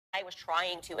I was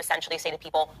trying to essentially say to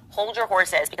people, hold your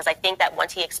horses, because I think that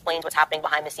once he explains what's happening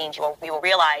behind the scenes, we will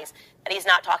realize that he's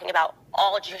not talking about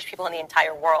all Jewish people in the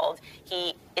entire world.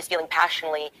 He is feeling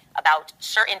passionately about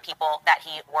certain people that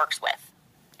he works with.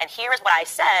 And here is what I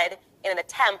said in an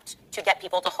attempt to get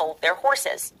people to hold their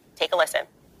horses. Take a listen.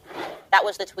 That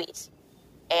was the tweet.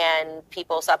 And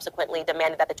people subsequently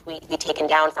demanded that the tweet be taken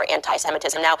down for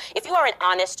anti-Semitism. Now, if you are an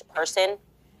honest person,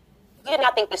 you did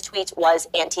not think this tweet was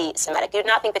anti-Semitic. You did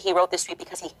not think that he wrote this tweet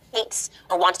because he hates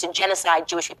or wants to genocide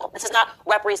Jewish people. This does not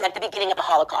represent the beginning of the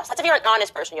Holocaust. That's if you're an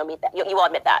honest person, you'll admit that. You will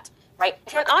admit that, right?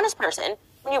 If you're an honest person,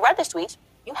 when you read this tweet,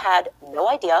 you had no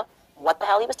idea what the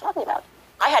hell he was talking about.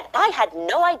 I had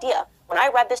no idea when I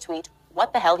read this tweet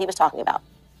what the hell he was talking about.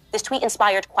 This tweet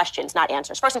inspired questions, not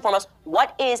answers. First and foremost,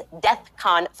 what is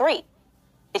DEFCON 3?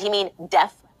 Did he mean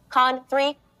DEFCON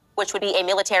 3? Which would be a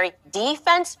military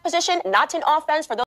defense position, not an offense for those